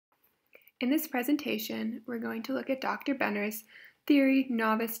In this presentation, we're going to look at Dr. Benner's theory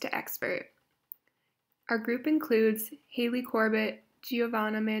novice to expert. Our group includes Haley Corbett,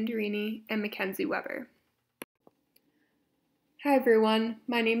 Giovanna Mandarini, and Mackenzie Weber. Hi everyone,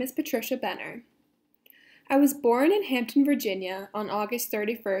 my name is Patricia Benner. I was born in Hampton, Virginia on August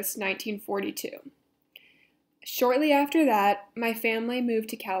 31st, 1942. Shortly after that, my family moved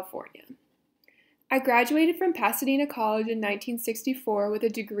to California. I graduated from Pasadena College in 1964 with a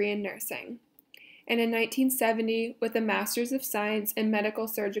degree in nursing, and in 1970 with a Master's of Science in Medical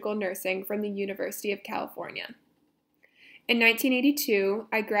Surgical Nursing from the University of California. In 1982,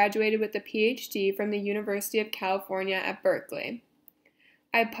 I graduated with a PhD from the University of California at Berkeley.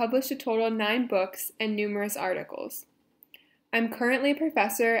 I published a total of 9 books and numerous articles. I'm currently a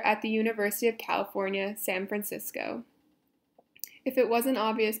professor at the University of California, San Francisco. If it wasn't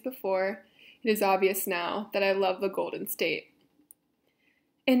obvious before, it is obvious now that I love the Golden State.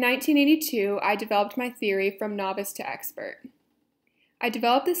 In 1982, I developed my theory from novice to expert. I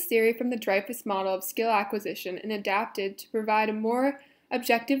developed this theory from the Dreyfus model of skill acquisition and adapted to provide a more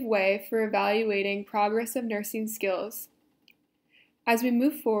objective way for evaluating progress of nursing skills. As we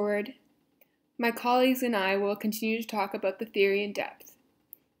move forward, my colleagues and I will continue to talk about the theory in depth.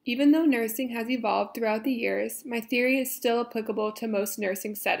 Even though nursing has evolved throughout the years, my theory is still applicable to most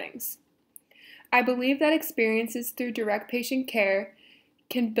nursing settings. I believe that experiences through direct patient care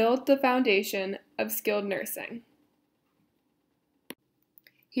can build the foundation of skilled nursing.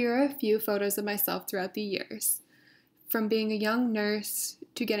 Here are a few photos of myself throughout the years, from being a young nurse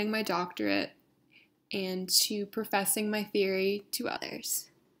to getting my doctorate and to professing my theory to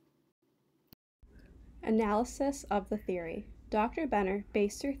others. Analysis of the theory. Dr. Benner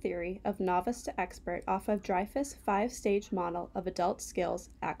based her theory of novice to expert off of Dreyfus' 5-stage model of adult skills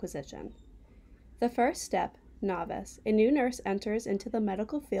acquisition. The first step, novice, a new nurse enters into the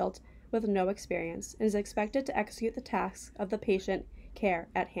medical field with no experience and is expected to execute the tasks of the patient care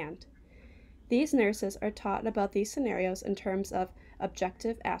at hand. These nurses are taught about these scenarios in terms of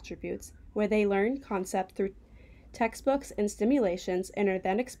objective attributes, where they learn concept through textbooks and stimulations and are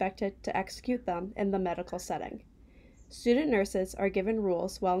then expected to execute them in the medical setting. Student nurses are given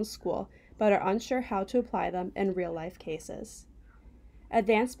rules while in school, but are unsure how to apply them in real-life cases.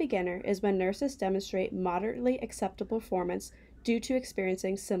 Advanced beginner is when nurses demonstrate moderately acceptable performance due to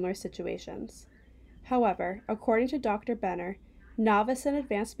experiencing similar situations. However, according to Dr. Benner, novice and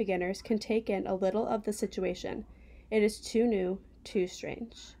advanced beginners can take in a little of the situation. It is too new, too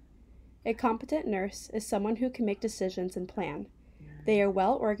strange. A competent nurse is someone who can make decisions and plan. They are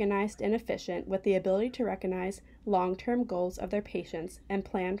well organized and efficient with the ability to recognize long-term goals of their patients and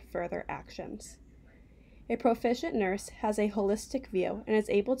plan further actions. A proficient nurse has a holistic view and is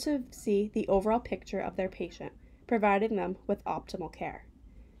able to see the overall picture of their patient, providing them with optimal care.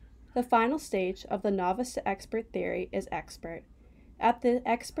 The final stage of the novice to expert theory is expert. At the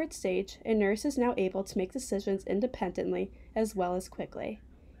expert stage, a nurse is now able to make decisions independently as well as quickly.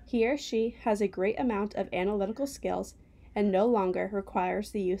 He or she has a great amount of analytical skills and no longer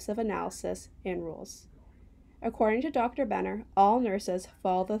requires the use of analysis and rules. According to Dr. Benner, all nurses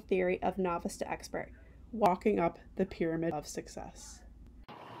follow the theory of novice to expert, walking up the pyramid of success.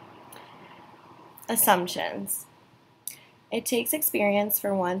 Assumptions. It takes experience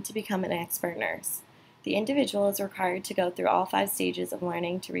for one to become an expert nurse. The individual is required to go through all 5 stages of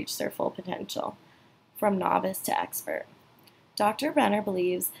learning to reach their full potential, from novice to expert. Dr. Benner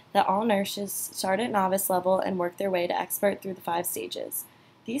believes that all nurses start at novice level and work their way to expert through the 5 stages.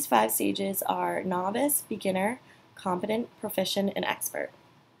 These 5 stages are novice, beginner, competent, proficient, and expert.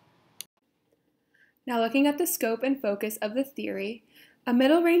 Now looking at the scope and focus of the theory, a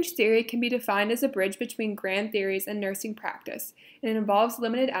middle range theory can be defined as a bridge between grand theories and nursing practice, and it involves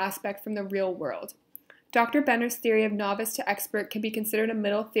limited aspect from the real world. Dr. Benner's theory of novice to expert can be considered a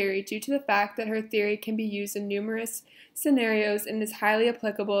middle theory due to the fact that her theory can be used in numerous scenarios and is highly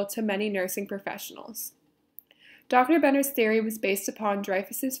applicable to many nursing professionals. Dr. Benner's theory was based upon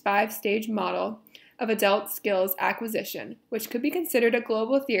Dreyfus' 5-stage model of adult skills acquisition, which could be considered a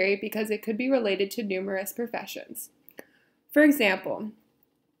global theory because it could be related to numerous professions. For example,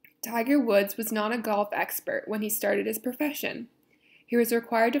 Tiger Woods was not a golf expert when he started his profession. He was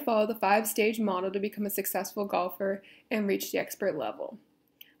required to follow the 5-stage model to become a successful golfer and reach the expert level.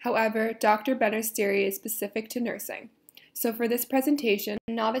 However, Dr. Benner's theory is specific to nursing. So for this presentation,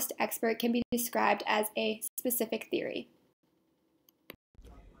 novice to expert can be described as a specific theory.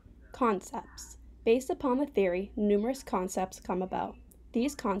 Concepts. Based upon the theory, numerous concepts come about.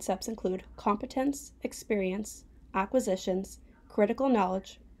 These concepts include competence, experience, acquisitions, critical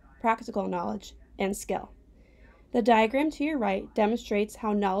knowledge, practical knowledge, and skill. The diagram to your right demonstrates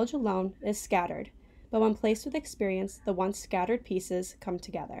how knowledge alone is scattered, but when placed with experience, the once scattered pieces come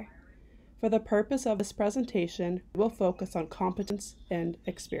together. For the purpose of this presentation, we will focus on competence and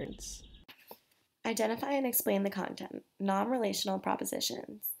experience. Identify and explain the content. Non-relational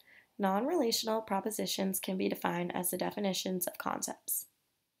propositions. Non-relational propositions can be defined as the definitions of concepts.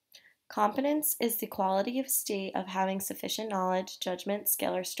 Competence is the quality of state of having sufficient knowledge, judgment,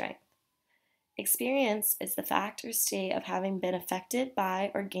 skill, or strength. Experience is the fact or state of having been affected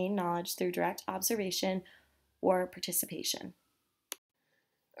by or gained knowledge through direct observation or participation.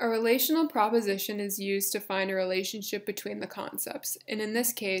 A relational proposition is used to find a relationship between the concepts, and in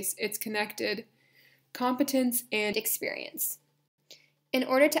this case, it's connected competence and experience. In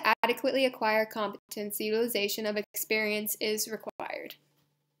order to adequately acquire competence, the utilization of experience is required.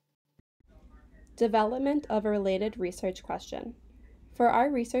 Development of a related research question. For our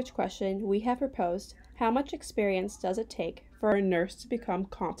research question, we have proposed how much experience does it take for a nurse to become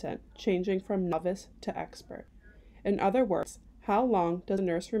competent, changing from novice to expert? In other words, how long does a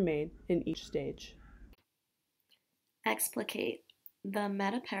nurse remain in each stage? Explicate the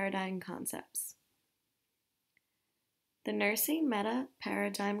meta-paradigm concepts. The nursing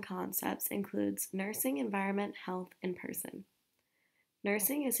meta-paradigm concepts includes nursing, environment, health, and person.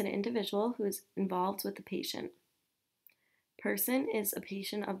 Nursing is an individual who is involved with the patient. Person is a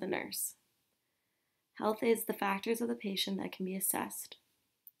patient of the nurse. Health is the factors of the patient that can be assessed.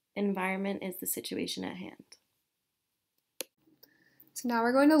 Environment is the situation at hand. So now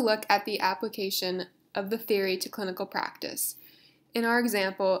we're going to look at the application of the theory to clinical practice. In our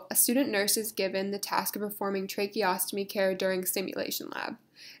example, a student nurse is given the task of performing tracheostomy care during simulation lab.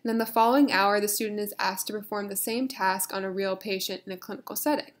 And then the following hour, the student is asked to perform the same task on a real patient in a clinical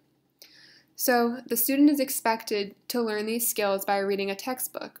setting. So the student is expected to learn these skills by reading a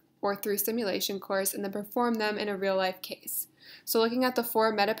textbook or through simulation course and then perform them in a real-life case. So looking at the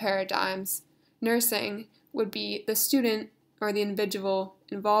four meta-paradigms, nursing would be the student or the individual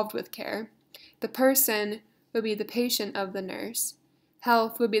involved with care. The person would be the patient of the nurse.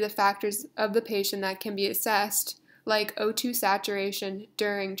 Health would be the factors of the patient that can be assessed, like O2 saturation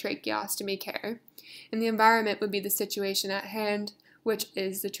during tracheostomy care. And the environment would be the situation at hand, which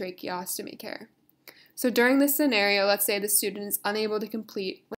is the tracheostomy care. So during this scenario, let's say the student is unable to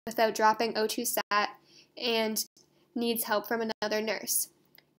complete without dropping O2 sat and needs help from another nurse.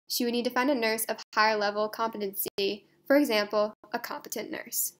 She would need to find a nurse of higher level competency, for example, a competent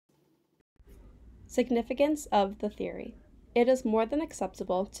nurse. Significance of the theory. It is more than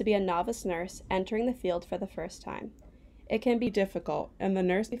acceptable to be a novice nurse entering the field for the first time. It can be difficult, and the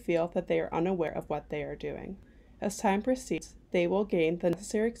nurse may feel that they are unaware of what they are doing. As time proceeds, they will gain the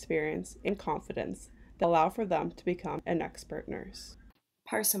necessary experience and confidence that allow for them to become an expert nurse.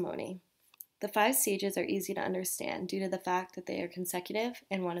 Parsimony. The 5 stages are easy to understand due to the fact that they are consecutive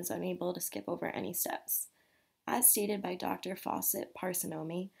and one is unable to skip over any steps. As stated by Dr. Fawcett,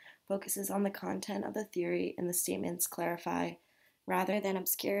 parsimony focuses on the content of the theory and the statements clarify rather than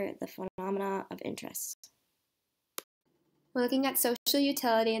obscure the phenomena of interest. We're looking at social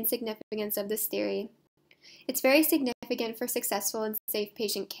utility and significance of this theory. It's very significant for successful and safe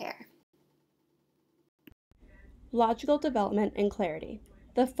patient care. Logical development and clarity.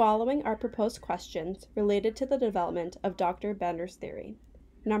 The following are proposed questions related to the development of Dr. Benner's theory.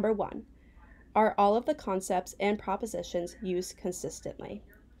 Number 1. Are all of the concepts and propositions used consistently?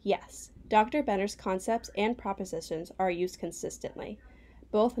 Yes, Dr. Benner's concepts and propositions are used consistently.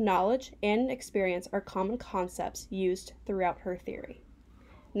 Both knowledge and experience are common concepts used throughout her theory.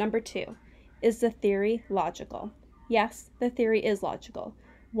 Number 2. Is the theory logical? Yes, the theory is logical.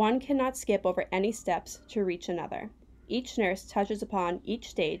 One cannot skip over any steps to reach another. Each nurse touches upon each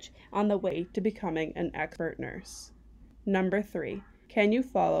stage on the way to becoming an expert nurse. Number 3. Can you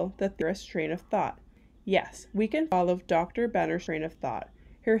follow the theorist's train of thought? Yes, we can follow Dr. Benner's train of thought.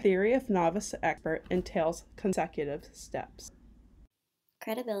 Her theory of novice to expert entails consecutive steps.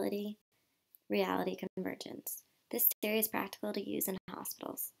 Credibility, reality convergence. This theory is practical to use in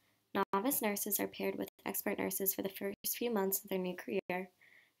hospitals. Novice nurses are paired with expert nurses for the first few months of their new career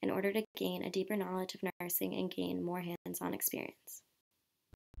in order to gain a deeper knowledge of nursing and gain more hands-on experience.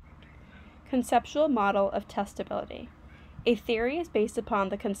 Conceptual model of testability. A theory is based upon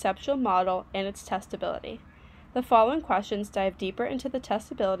the conceptual model and its testability. The following questions dive deeper into the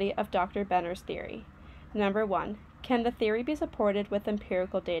testability of Dr. Benner's theory. Number 1. Can the theory be supported with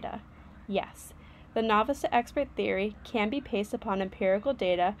empirical data? Yes. The novice to expert theory can be based upon empirical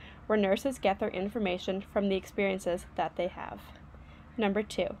data where nurses get their information from the experiences that they have. Number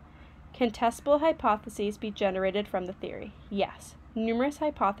 2. Can testable hypotheses be generated from the theory? Yes. Numerous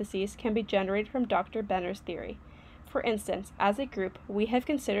hypotheses can be generated from Dr. Benner's theory. For instance, as a group, we have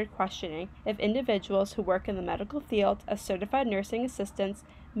considered questioning if individuals who work in the medical field as certified nursing assistants,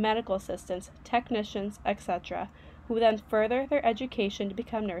 medical assistants, technicians, etc., who then further their education to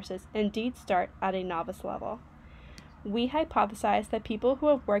become nurses, indeed start at a novice level. We hypothesize that people who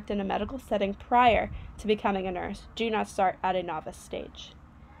have worked in a medical setting prior to becoming a nurse do not start at a novice stage.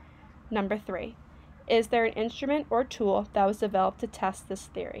 Number 3. Is there an instrument or tool that was developed to test this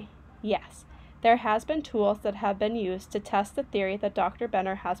theory? Yes. There has been tools that have been used to test the theory that Dr.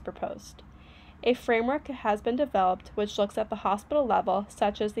 Benner has proposed. A framework has been developed which looks at the hospital level,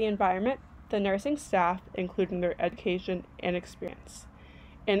 such as the environment, the nursing staff, including their education and experience.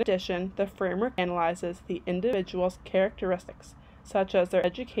 In addition, the framework analyzes the individual's characteristics, such as their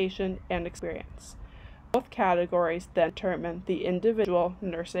education and experience. Both categories then determine the individual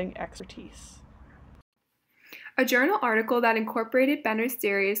nursing expertise. A journal article that incorporated Benner's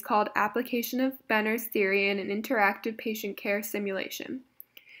theory is called Application of Benner's Theory in an Interactive Patient Care Simulation.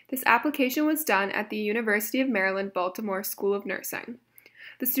 This application was done at the University of Maryland, Baltimore School of Nursing.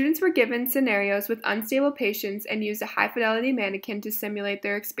 The students were given scenarios with unstable patients and used a high-fidelity mannequin to simulate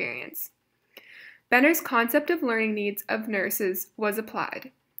their experience. Benner's concept of learning needs of nurses was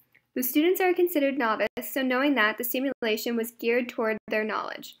applied. The students are considered novice, so knowing that, the simulation was geared toward their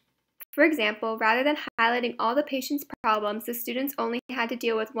knowledge. For example, rather than highlighting all the patient's problems, the students only had to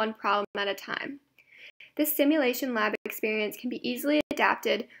deal with one problem at a time. This simulation lab experience can be easily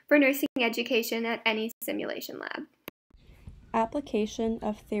adapted for nursing education at any simulation lab. Application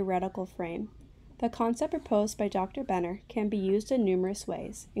of theoretical frame. The concept proposed by Dr. Benner can be used in numerous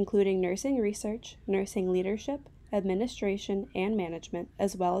ways, including nursing research, nursing leadership, administration and management,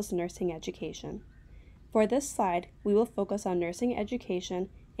 as well as nursing education. For this slide, we will focus on nursing education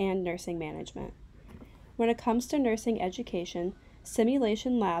and nursing management. When it comes to nursing education,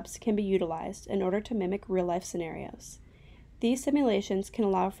 simulation labs can be utilized in order to mimic real-life scenarios. These simulations can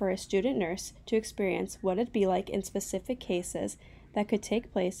allow for a student nurse to experience what it'd be like in specific cases that could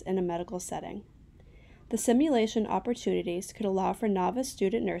take place in a medical setting. The simulation opportunities could allow for novice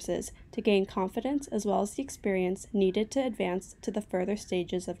student nurses to gain confidence as well as the experience needed to advance to the further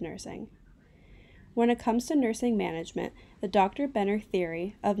stages of nursing. When it comes to nursing management, the Dr. Benner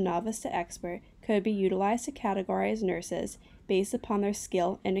theory of novice to expert could be utilized to categorize nurses based upon their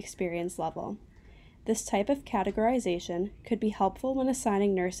skill and experience level. This type of categorization could be helpful when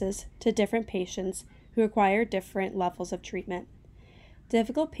assigning nurses to different patients who require different levels of treatment.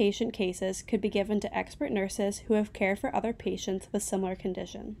 Difficult patient cases could be given to expert nurses who have cared for other patients with similar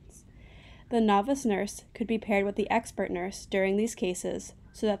conditions. The novice nurse could be paired with the expert nurse during these cases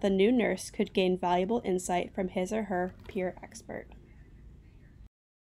so that the new nurse could gain valuable insight from his or her peer expert.